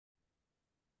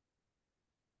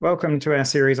Welcome to our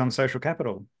series on social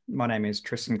capital. My name is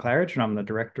Tristan Claridge, and I'm the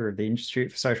director of the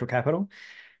Institute for Social Capital.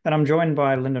 And I'm joined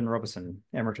by Lyndon Robertson,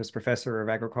 Emeritus Professor of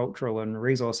Agricultural and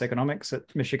Resource Economics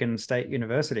at Michigan State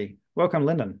University. Welcome,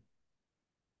 Lyndon.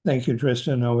 Thank you,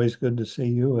 Tristan. Always good to see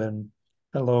you, and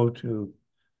hello to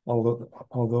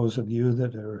all those of you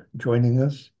that are joining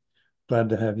us. Glad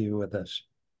to have you with us.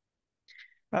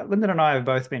 Lyndon and I have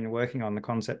both been working on the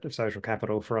concept of social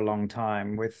capital for a long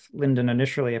time, with Lyndon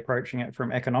initially approaching it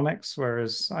from economics,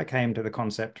 whereas I came to the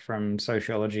concept from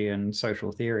sociology and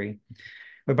social theory.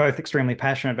 We're both extremely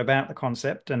passionate about the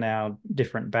concept, and our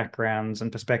different backgrounds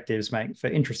and perspectives make for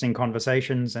interesting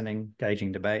conversations and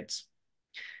engaging debates.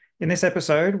 In this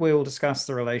episode, we will discuss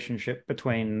the relationship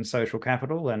between social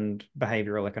capital and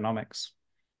behavioral economics.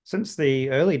 Since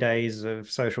the early days of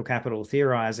social capital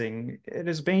theorizing, it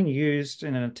has been used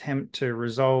in an attempt to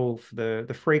resolve the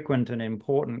frequent and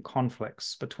important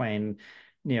conflicts between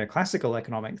neoclassical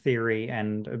economic theory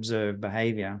and observed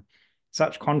behavior.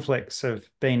 Such conflicts have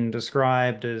been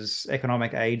described as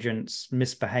economic agents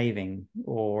misbehaving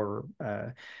or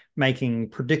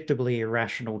making predictably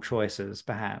irrational choices,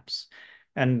 perhaps.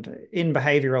 And in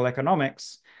behavioral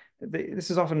economics, this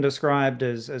is often described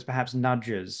as perhaps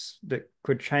nudges that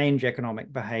could change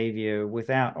economic behavior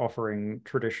without offering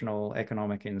traditional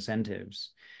economic incentives.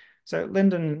 So,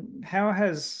 Lyndon, how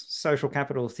has social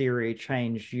capital theory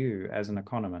changed you as an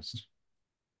economist?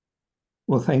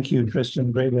 Well, thank you,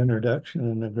 Tristan. Great introduction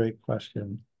and a great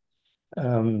question.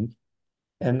 And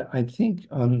I think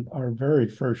on our very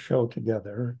first show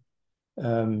together,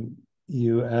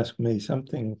 you asked me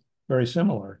something very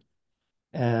similar,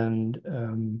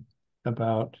 and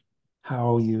about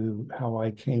how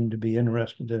I came to be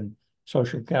interested in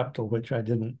social capital, which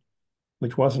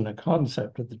wasn't a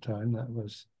concept at the time. That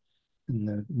was in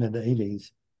the mid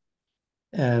 80s.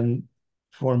 And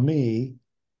for me,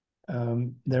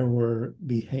 there were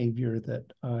behavior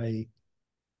that I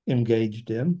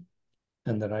engaged in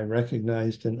and that I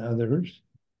recognized in others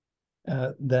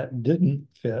that didn't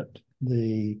fit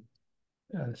the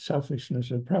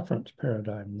selfishness of preference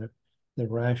paradigm, the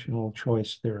rational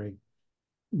choice theory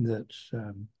that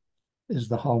is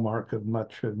the hallmark of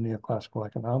much of neoclassical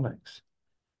economics.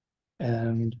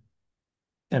 And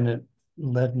it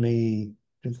led me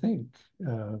to think,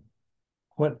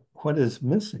 what is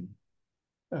missing?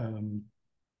 And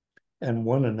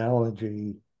one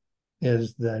analogy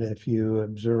is that if you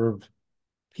observe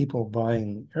people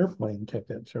buying airplane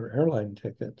tickets or airline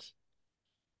tickets,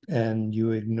 and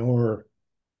you ignore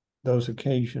those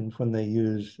occasions when they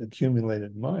use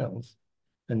accumulated miles,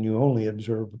 and you only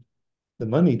observe the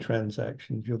money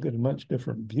transactions, you'll get a much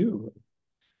different view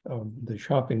of the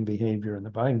shopping behavior and the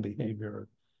buying behavior of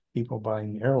people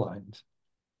buying airlines.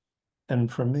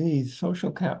 And for me,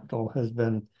 social capital has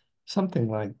been something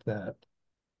like that.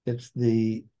 It's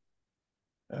the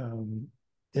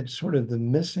it's sort of the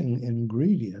missing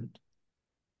ingredient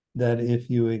that if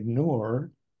you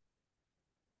ignore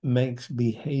makes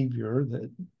behavior that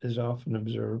is often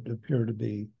observed appear to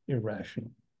be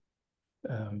irrational.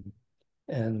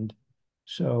 And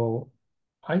so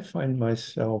I find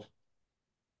myself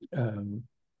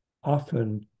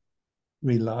often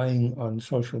relying on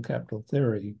social capital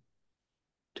theory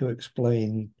to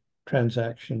explain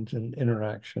transactions and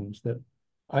interactions that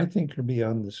I think are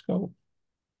beyond the scope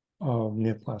of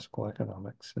neoclassical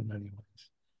economics in many ways.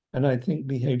 And I think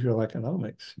behavioral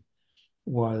economics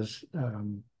was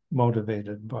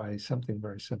motivated by something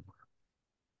very similar.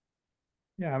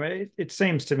 Yeah, I mean, it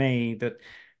seems to me that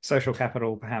social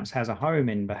capital perhaps has a home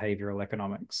in behavioral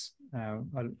economics.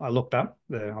 I looked up,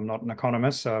 I'm not an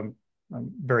economist, so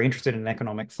I'm very interested in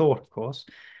economic thought, of course.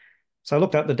 So I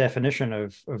looked up the definition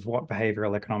of what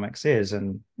behavioral economics is,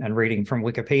 and reading from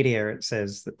Wikipedia, it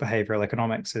says that behavioral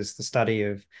economics is the study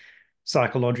of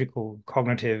psychological,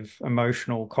 cognitive,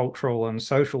 emotional, cultural, and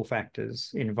social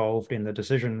factors involved in the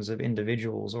decisions of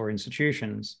individuals or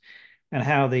institutions, and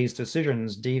how these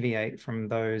decisions deviate from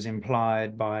those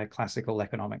implied by classical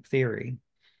economic theory.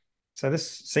 So this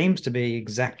seems to be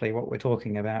exactly what we're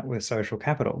talking about with social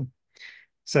capital.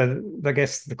 So I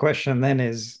guess the question then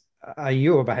is, are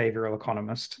you a behavioral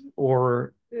economist?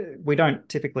 Or we don't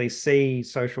typically see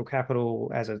social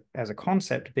capital as a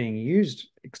concept being used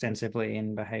extensively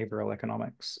in behavioral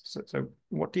economics. So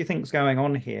what do you think is going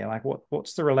on here? Like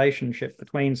what's the relationship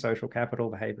between social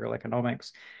capital, behavioral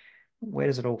economics? Where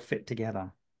does it all fit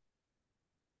together?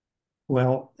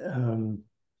 Well,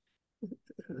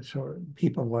 so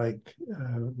people like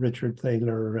Richard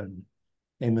Thaler and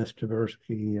Amos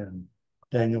Tversky and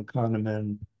Daniel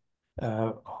Kahneman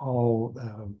all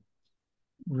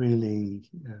really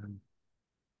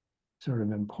sort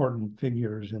of important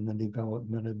figures in the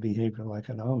development of behavioral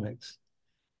economics.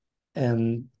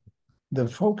 And the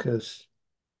focus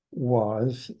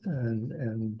was,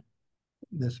 and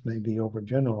this may be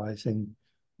overgeneralizing,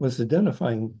 was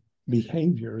identifying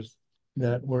behaviors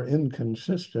that were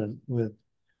inconsistent with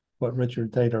what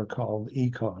Richard Thaler called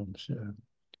econs,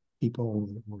 people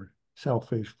that were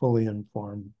selfish, fully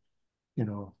informed, you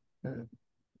know,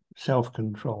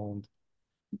 self-controlled,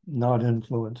 not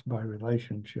influenced by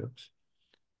relationships,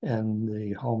 and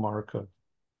the hallmark of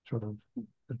sort of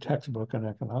the textbook in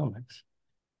economics.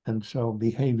 And so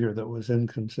behavior that was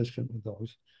inconsistent with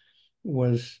those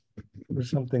was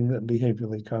something that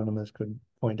behavioral economists could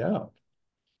point out.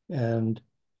 And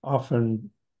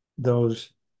often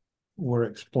those were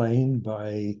explained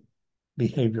by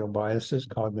behavioral biases,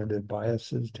 cognitive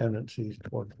biases, tendencies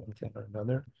toward one thing or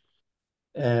another.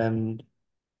 And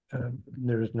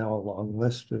there's now a long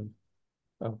list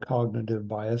of cognitive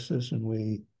biases, and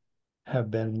we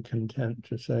have been content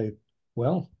to say,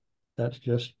 well, that's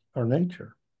just our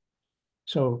nature.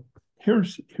 So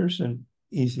here's an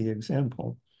easy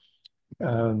example.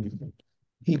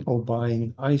 People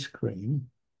buying ice cream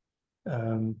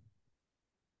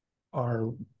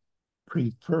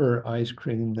prefer ice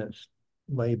cream that's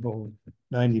labeled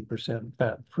 90%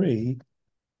 fat-free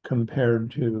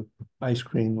compared to ice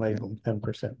cream labeled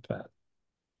 10% fat.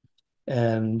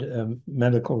 And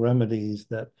medical remedies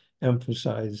that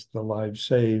emphasize the lives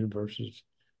saved versus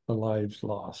the lives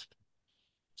lost.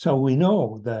 So we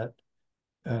know that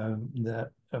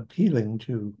that appealing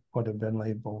to what have been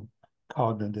labeled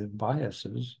cognitive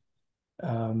biases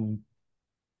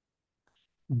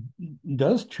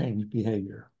does change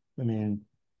behavior. I mean,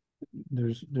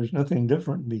 there's nothing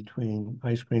different between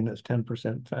ice cream that's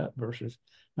 10% fat versus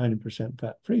 90%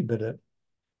 fat-free, but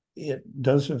it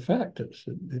does affect us.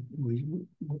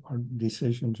 Our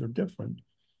decisions are different.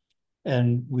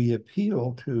 And we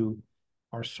appeal to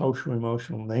our social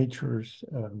emotional natures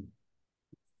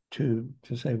to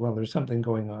say, well, there's something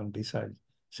going on besides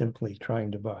simply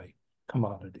trying to buy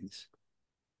commodities.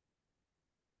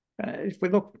 If we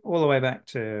look all the way back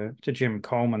to Jim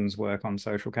Coleman's work on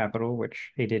social capital,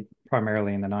 which he did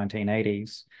primarily in the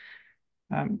 1980s,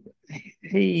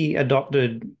 he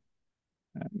adopted,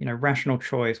 rational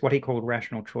choice, what he called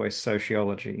rational choice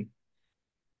sociology,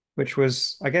 which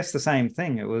was, I guess, the same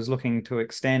thing. It was looking to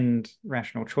extend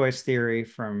rational choice theory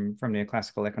from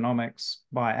neoclassical economics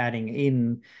by adding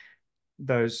in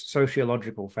those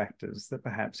sociological factors that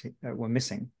perhaps were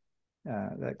missing,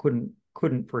 that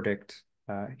couldn't predict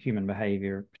human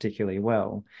behavior particularly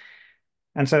well.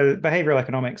 And so behavioral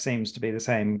economics seems to be the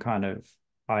same kind of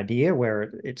idea,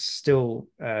 where it's still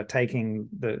taking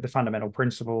the fundamental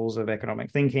principles of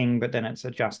economic thinking, but then it's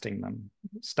adjusting them,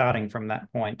 starting from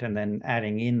that point and then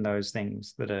adding in those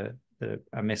things that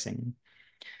are missing.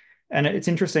 And it's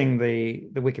interesting, the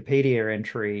Wikipedia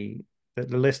entry,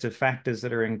 the list of factors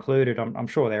that are included, I'm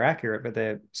sure they're accurate, but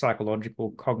they're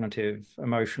psychological, cognitive,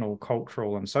 emotional,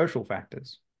 cultural, and social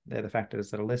factors. They're the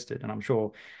factors that are listed, and I'm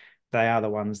sure they are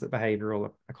the ones that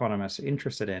behavioral economists are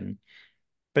interested in.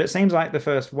 But it seems like the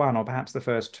first one, or perhaps the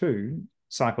first two,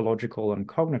 psychological and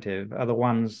cognitive, are the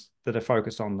ones that are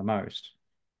focused on the most.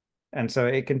 And so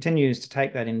it continues to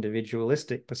take that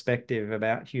individualistic perspective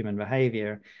about human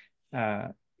behavior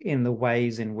in the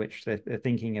ways in which they're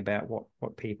thinking about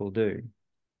what people do.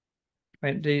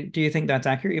 Do you think that's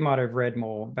accurate? You might have read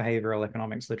more behavioral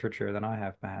economics literature than I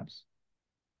have, perhaps.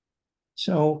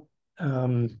 So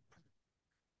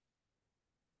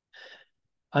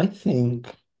I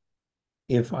think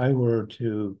if I were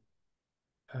to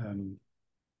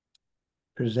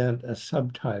present a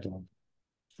subtitle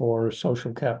for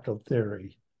social capital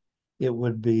theory, it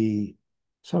would be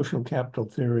social capital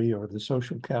theory, or the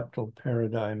social capital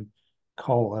paradigm,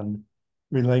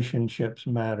 relationships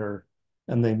matter,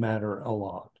 and they matter a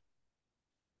lot.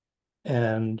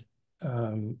 And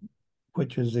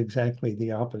which is exactly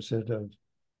the opposite of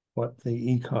what an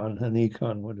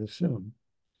econ would assume.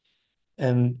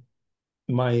 And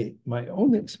my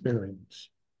own experience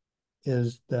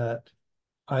is that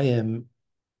I am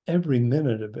every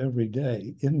minute of every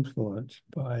day influenced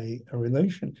by a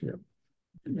relationship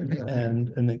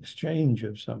and an exchange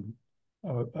of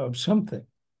something.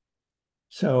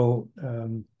 So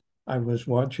I was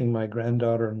watching my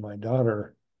granddaughter and my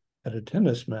daughter at a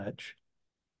tennis match,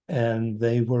 and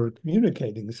they were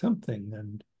communicating something,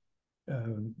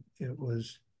 and it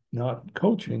was not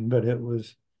coaching, but it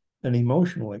was an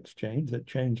emotional exchange that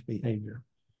changed behavior.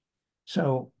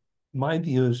 So my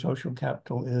view of social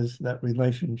capital is that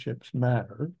relationships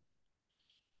matter,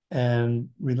 and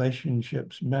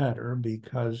relationships matter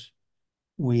because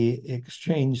we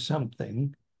exchange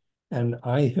something And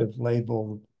I've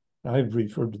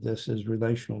referred to this as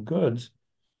relational goods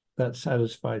that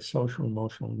satisfy social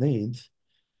emotional needs.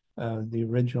 The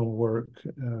original work,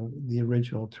 the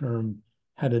original term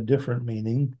had a different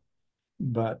meaning,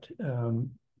 but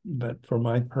for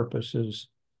my purposes,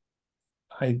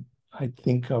 I I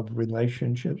think of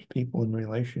relationships, people in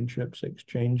relationships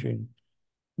exchanging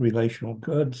relational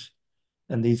goods,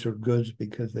 and these are goods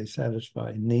because they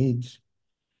satisfy needs.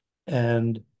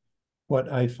 And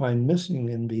what I find missing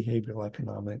in behavioral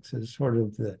economics is sort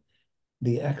of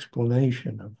the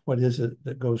explanation of what is it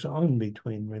that goes on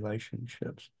between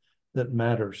relationships that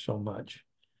matters so much.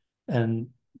 And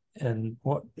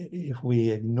what if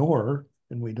we ignore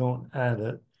and we don't add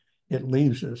it, it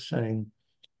leaves us saying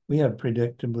we have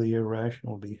predictably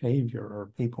irrational behavior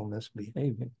or people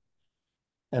misbehaving.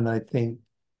 And I think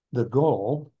the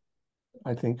goal,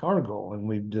 I think our goal, and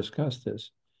we've discussed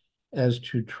this, as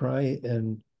to try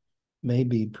and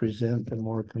maybe present a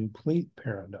more complete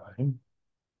paradigm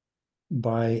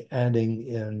by adding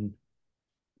in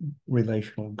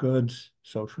relational goods,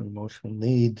 social emotional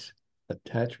needs,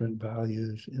 attachment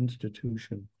values,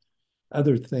 institution,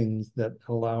 other things that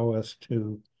allow us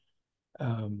to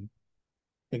um,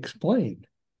 explain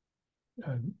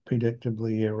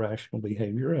predictably irrational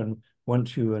behavior. And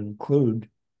once you include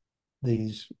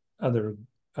these other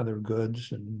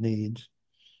goods and needs,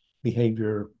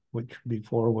 behavior which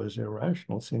before was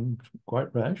irrational seems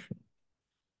quite rational.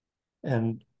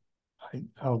 And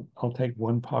I'll take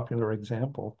one popular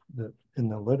example that in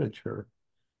the literature,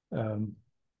 um,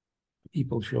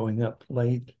 people showing up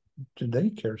late to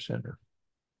daycare center.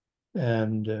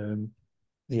 And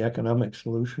the economic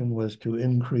solution was to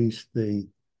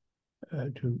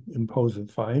to impose a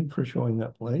fine for showing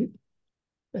up late.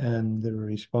 And the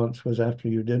response was after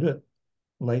you did it,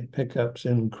 late pickups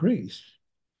increase.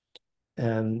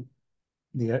 And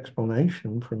the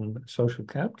explanation from a social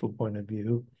capital point of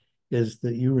view is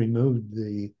that you removed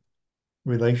the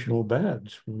relational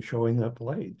bads from showing up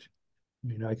late. I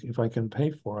mean, if I can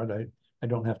pay for it, I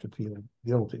don't have to feel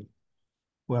guilty.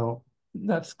 Well,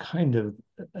 that's kind of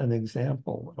an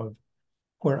example of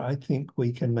where I think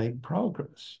we can make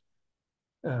progress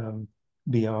um,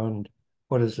 beyond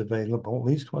what is available, at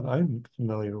least what I'm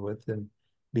familiar with in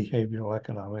behavioral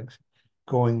economics,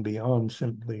 going beyond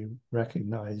simply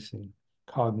recognizing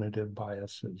cognitive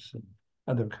biases and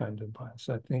other kinds of bias.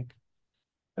 I think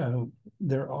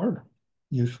there are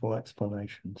useful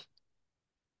explanations.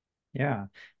 Yeah,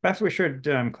 perhaps we should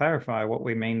clarify what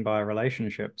we mean by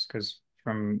relationships, because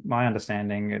from my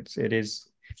understanding, it is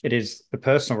the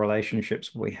personal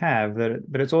relationships we have that,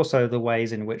 but it's also the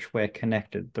ways in which we're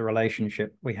connected, the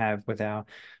relationship we have with our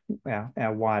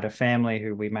wider family,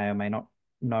 who we may or may not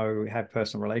know have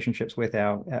personal relationships with,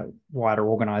 our wider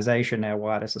organization, our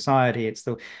wider society. It's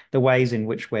the ways in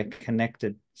which we're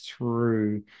connected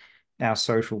through our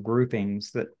social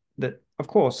groupings that of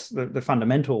course the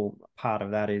fundamental part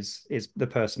of that is the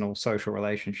personal social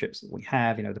relationships that we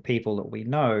have, the people that we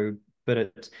know, but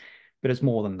it's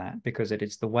more than that, because it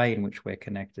is the way in which we're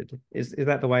connected. Is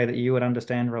that the way that you would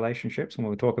understand relationships when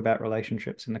we talk about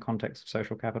relationships in the context of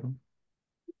social capital?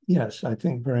 Yes, I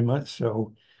think very much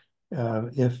so.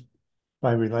 If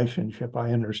by relationship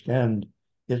I understand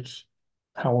it's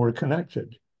how we're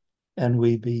connected, and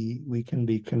we can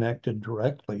be connected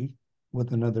directly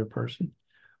with another person.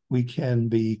 We can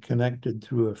be connected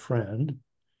through a friend.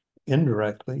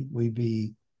 Indirectly,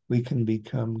 we can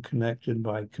become connected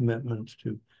by commitments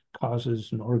to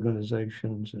causes and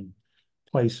organizations and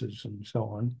places and so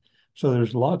on. So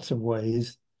there's lots of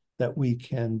ways that we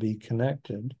can be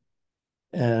connected.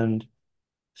 And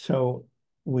so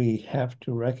we have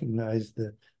to recognize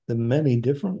the many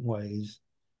different ways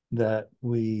that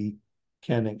we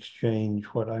can exchange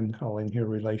what I'm calling here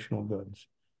relational goods.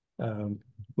 Um,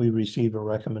 we receive a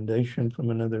recommendation from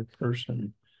another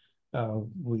person.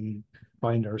 We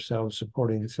find ourselves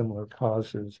supporting similar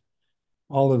causes.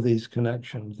 All of these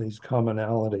connections, these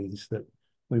commonalities that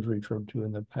we've referred to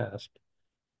in the past,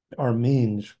 are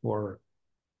means for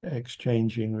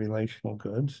exchanging relational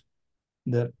goods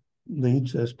that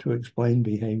leads us to explain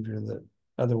behavior that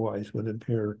otherwise would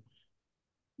appear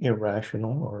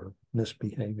irrational or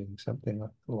misbehaving, something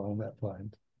along that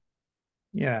line.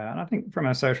 Yeah, and I think from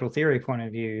a social theory point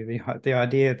of view, the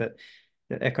idea that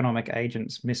economic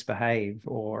agents misbehave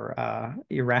or are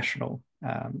irrational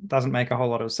doesn't make a whole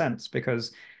lot of sense,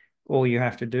 because all you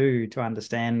have to do to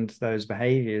understand those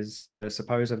behaviors that are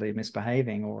supposedly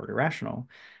misbehaving or irrational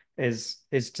is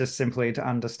just simply to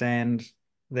understand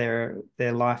their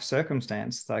life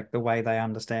circumstance, like the way they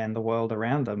understand the world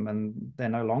around them, and they're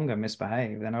no longer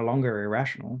misbehave, they're no longer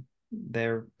irrational.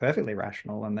 they're perfectly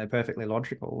rational and they're perfectly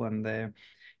logical, and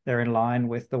they're in line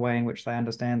with the way in which they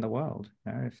understand the world.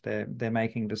 You know, if they're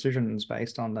making decisions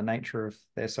based on the nature of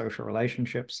their social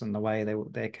relationships and the way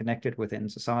they're connected within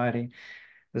society,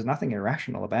 there's nothing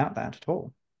irrational about that at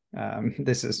all.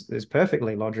 This is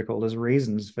perfectly logical. There's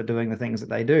reasons for doing the things that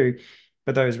they do,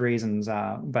 but those reasons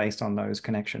are based on those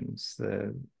connections,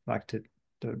 the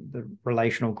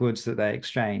relational goods that they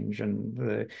exchange,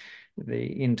 and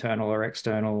the internal or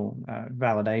external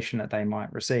validation that they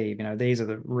might receive. You know, these are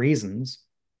the reasons,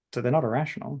 so they're not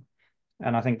irrational.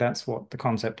 And I think that's what the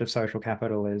concept of social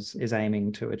capital is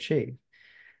aiming to achieve.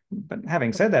 But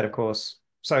having said that, of course,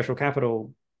 social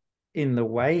capital, in the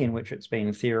way in which it's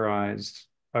been theorized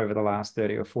over the last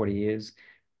 30 or 40 years,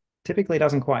 typically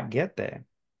doesn't quite get there.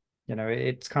 You know,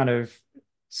 it's kind of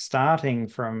starting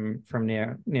from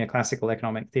neoclassical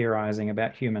economic theorizing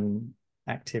about human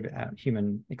activity,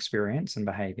 human experience and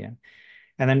behavior,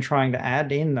 and then trying to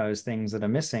add in those things that are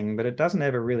missing, but it doesn't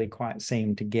ever really quite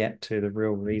seem to get to the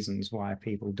real reasons why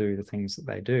people do the things that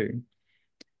they do.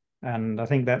 And I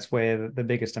think that's where the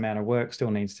biggest amount of work still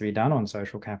needs to be done on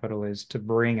social capital, is to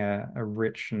bring a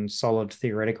rich and solid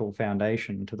theoretical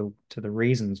foundation to the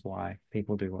reasons why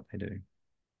people do what they do.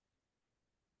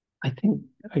 I think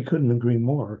I couldn't agree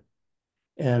more.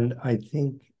 And I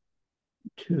think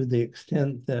to the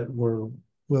extent that we're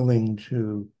willing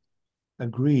to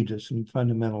agree to some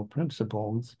fundamental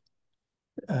principles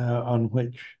on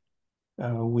which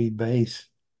we base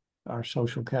our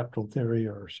social capital theory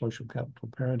or social capital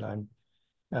paradigm,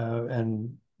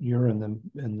 and you're in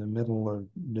the middle of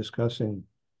discussing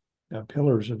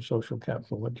pillars of social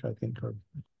capital, which I think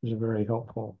is very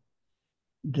helpful.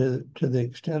 To the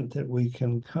extent that we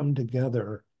can come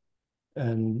together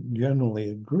and generally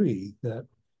agree that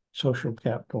social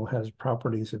capital has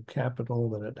properties of capital,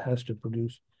 that it has to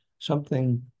produce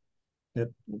something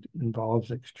that involves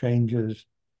exchanges,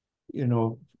 you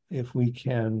know, if we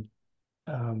can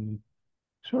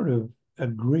sort of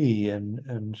agree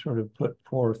and sort of put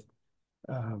forth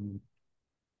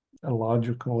a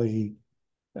logically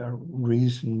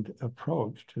reasoned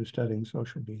approach to studying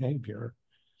social behavior,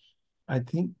 I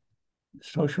think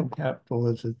social capital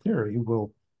as a theory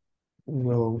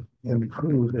will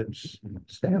improve its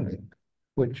standing,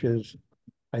 which is,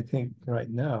 I think, right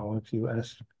now, if you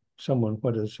ask someone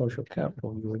what is social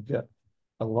capital, you would get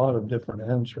a lot of different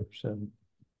answers,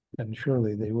 and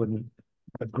surely they wouldn't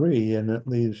agree, and it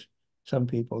leaves some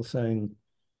people saying,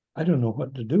 I don't know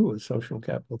what to do with social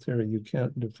capital theory. You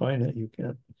can't define it.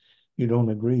 You don't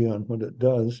agree on what it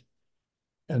does.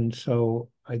 And so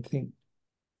I think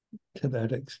to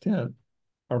that extent,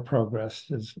 our progress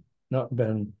has not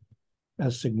been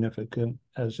as significant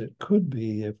as it could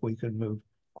be if we could move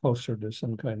closer to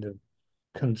some kind of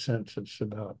consensus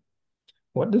about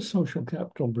what does social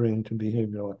capital bring to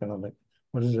behavioral economics?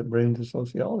 What does it bring to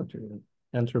sociology and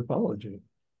anthropology?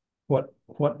 What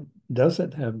does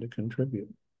it have to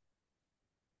contribute?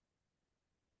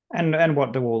 And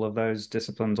what do all of those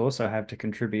disciplines also have to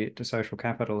contribute to social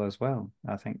capital as well?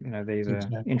 I think, you know, these are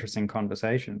Exactly. interesting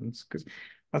conversations, because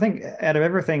I think out of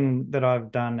everything that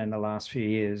I've done in the last few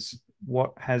years,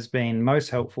 what has been most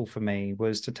helpful for me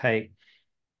was to take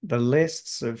the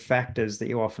lists of factors that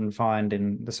you often find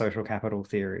in the social capital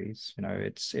theories. You know,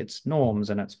 it's norms,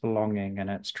 and it's belonging, and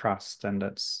it's trust, and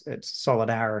it's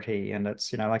solidarity, and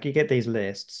it's, you know, like, you get these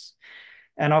lists.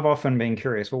 And I've often been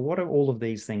curious, well, what do all of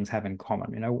these things have in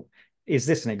common? You know, is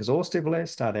this an exhaustive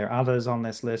list? Are there others on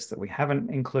this list that we haven't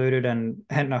included? And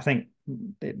I think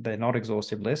they're not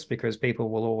exhaustive lists, because people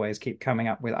will always keep coming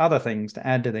up with other things to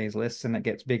add to these lists, and it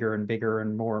gets bigger and bigger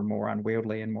and more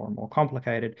unwieldy and more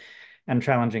complicated and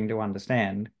challenging to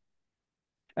understand.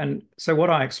 And so what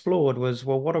I explored was,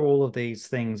 well, what do all of these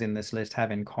things in this list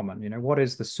have in common? You know, what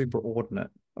is the superordinate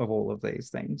of all of these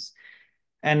things?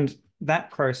 And that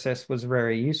process was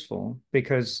very useful,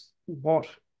 because what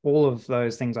all of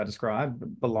those things I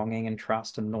described, belonging and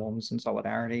trust and norms and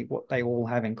solidarity, what they all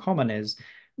have in common is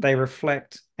they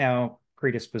reflect our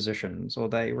predispositions, or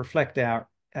they reflect our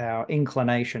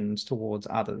inclinations towards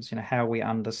others, you know, how we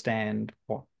understand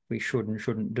what we should and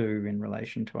shouldn't do in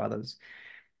relation to others.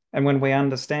 And when we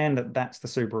understand that that's the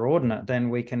superordinate, then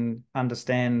we can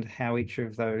understand how each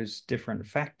of those different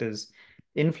factors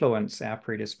influence our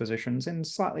predispositions in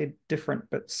slightly different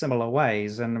but similar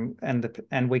ways.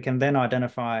 And we can then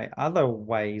identify other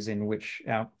ways in which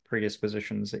our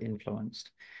predispositions are influenced.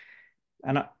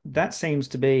 And that seems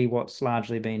to be what's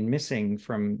largely been missing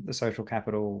from the social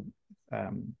capital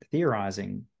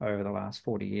theorizing over the last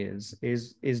 40 years,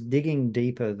 is digging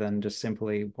deeper than just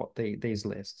simply what these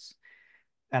lists.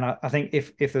 And I think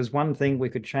if there's one thing we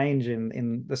could change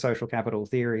in the social capital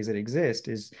theories that exist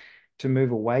is to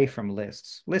move away from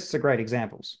lists. Lists are great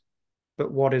examples,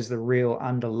 but what is the real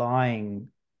underlying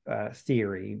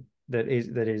theory that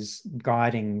is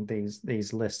guiding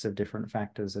these lists of different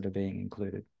factors that are being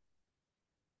included?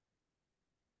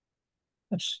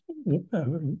 That's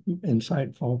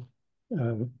insightful,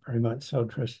 very much so,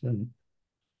 Tristan.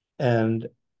 And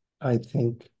I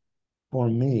think for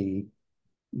me,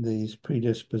 these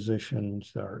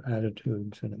predispositions, our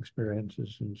attitudes and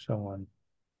experiences and so on,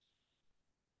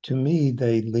 to me,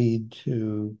 they lead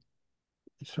to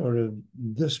sort of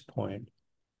this point.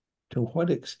 To what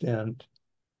extent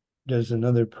does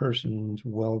another person's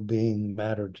well-being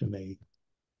matter to me?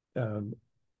 Um,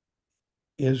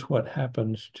 is what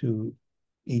happens to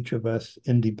each of us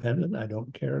independent? I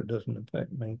don't care. It doesn't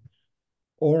affect me.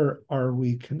 Or are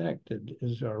we connected?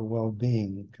 Is our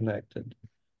well-being connected?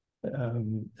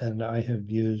 And I have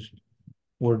used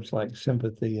words like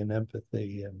sympathy and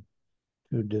empathy and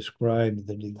to describe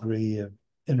the degree of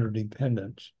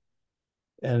interdependence.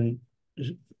 And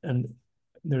and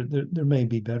there may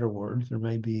be better words. There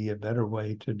may be a better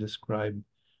way to describe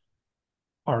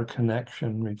our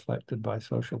connection reflected by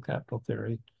social capital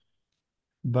theory.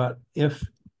 But if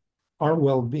our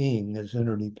well-being is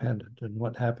interdependent and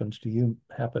what happens to you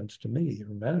happens to me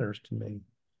or matters to me,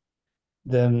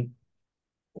 then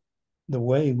the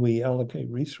way we allocate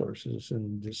resources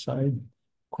and decide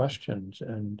questions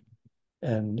and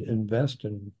invest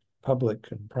in public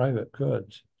and private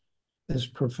goods is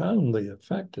profoundly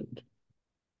affected,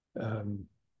 um,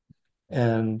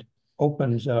 and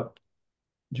opens up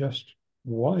just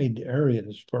wide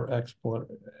areas for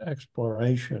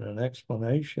exploration and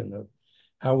explanation of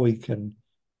how we can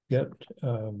get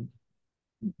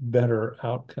better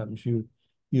outcomes. You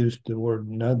used the word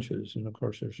nudges, and of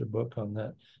course, there's a book on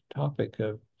that topic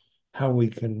of how we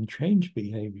can change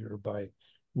behavior by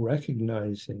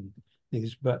recognizing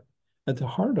these. But at the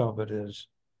heart of it is,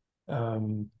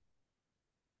 um,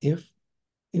 if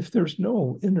there's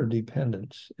no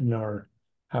interdependence in our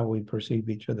how we perceive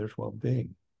each other's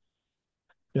well-being,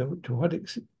 to what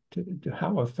to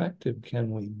how effective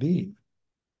can we be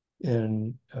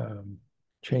in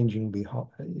changing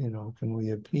behavior? Can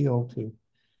we appeal to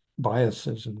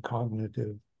biases and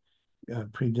cognitive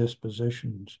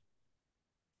predispositions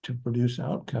to produce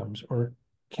outcomes, or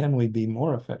can we be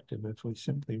more effective if we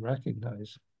simply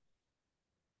recognize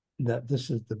that this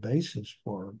is the basis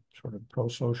for sort of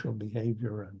pro-social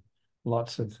behavior and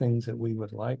lots of things that we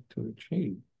would like to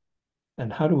achieve?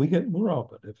 And how do we get more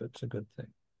of it if it's a good thing?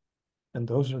 And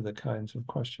those are the kinds of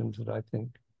questions that I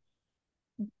think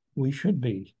we should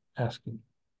be asking.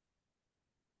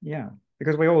 Yeah,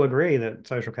 because we all agree that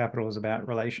social capital is about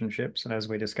relationships. And as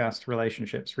we discussed,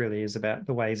 relationships really is about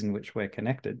the ways in which we're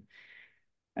connected.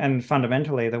 And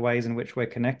fundamentally, the ways in which we're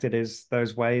connected is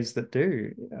those ways that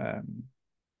do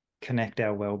connect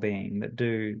our well-being, that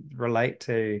do relate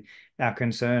to our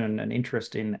concern and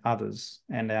interest in others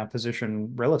and our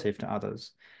position relative to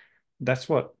others. That's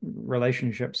what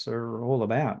relationships are all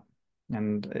about.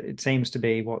 And it seems to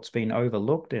be what's been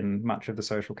overlooked in much of the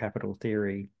social capital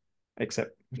theory,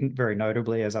 except very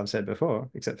notably, as I've said before,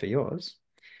 except for yours,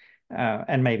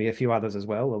 and maybe a few others as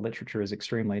well. The literature is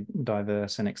extremely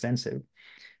diverse and extensive.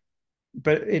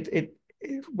 But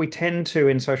we tend to,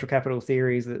 in social capital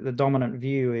theories, that the dominant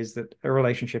view is that a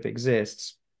relationship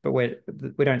exists, but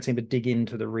we don't seem to dig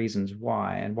into the reasons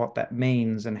why and what that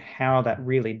means and how that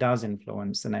really does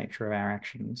influence the nature of our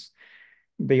actions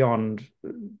beyond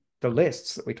the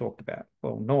lists that we talked about,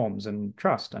 well, norms and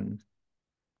trust and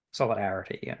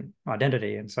solidarity and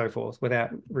identity and so forth, without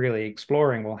really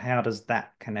exploring, well, how does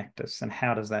that connect us and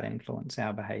how does that influence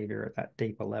our behavior at that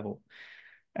deeper level?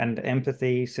 And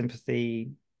empathy,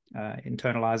 sympathy,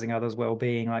 internalizing others'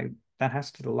 well-being, like that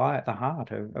has to lie at the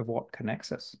heart of what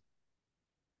connects us.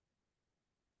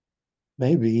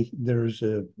 Maybe there's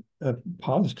a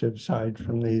positive side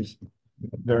from these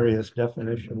various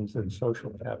definitions of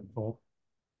social capital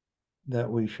that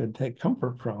we should take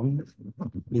comfort from,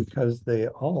 because they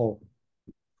all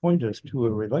point us to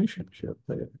a relationship.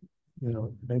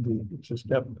 Maybe it's a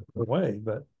step away,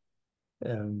 but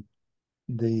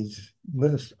these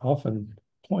lists often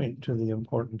point to the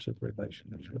importance of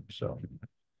relationships. So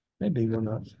maybe we're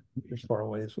not as far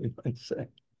away as we might say.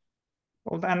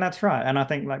 Well, and that's right. And I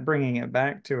think like bringing it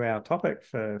back to our topic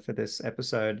for this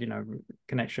episode,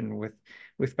 connection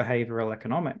with behavioral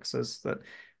economics, is that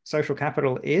social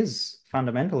capital is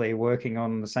fundamentally working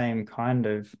on the same kind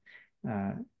of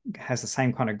uh, has the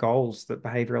same kind of goals that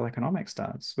behavioral economics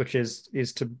does, which is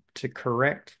to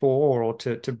correct for or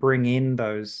to bring in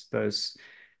those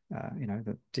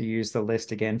to use the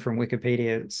list again from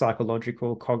Wikipedia,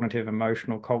 psychological, cognitive,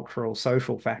 emotional, cultural,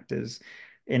 social factors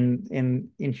in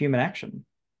human action.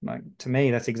 Like, to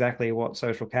me, that's exactly what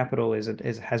social capital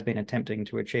has been attempting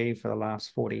to achieve for the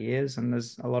last 40 years, and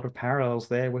there's a lot of parallels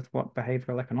there with what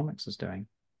behavioral economics is doing.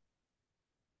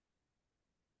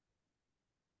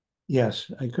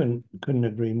 Yes, I couldn't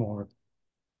agree more.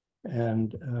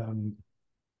 And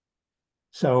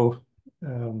so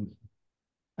um,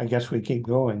 I guess we keep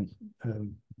going.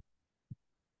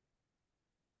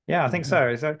 Yeah, I think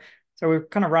so. So we've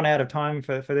kind of run out of time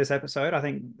for this episode. I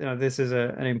think this is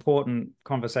an important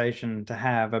conversation to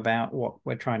have about what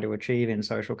we're trying to achieve in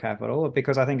social capital,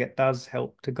 because I think it does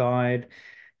help to guide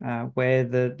where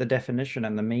the definition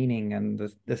and the meaning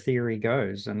and the theory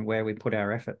goes and where we put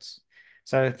our efforts.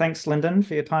 So thanks, Lyndon,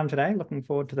 for your time today. Looking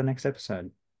forward to the next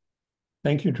episode.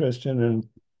 Thank you, Tristan,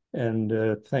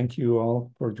 and thank you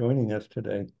all for joining us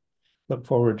today. Look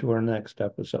forward to our next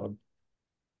episode.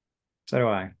 So do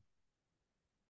I.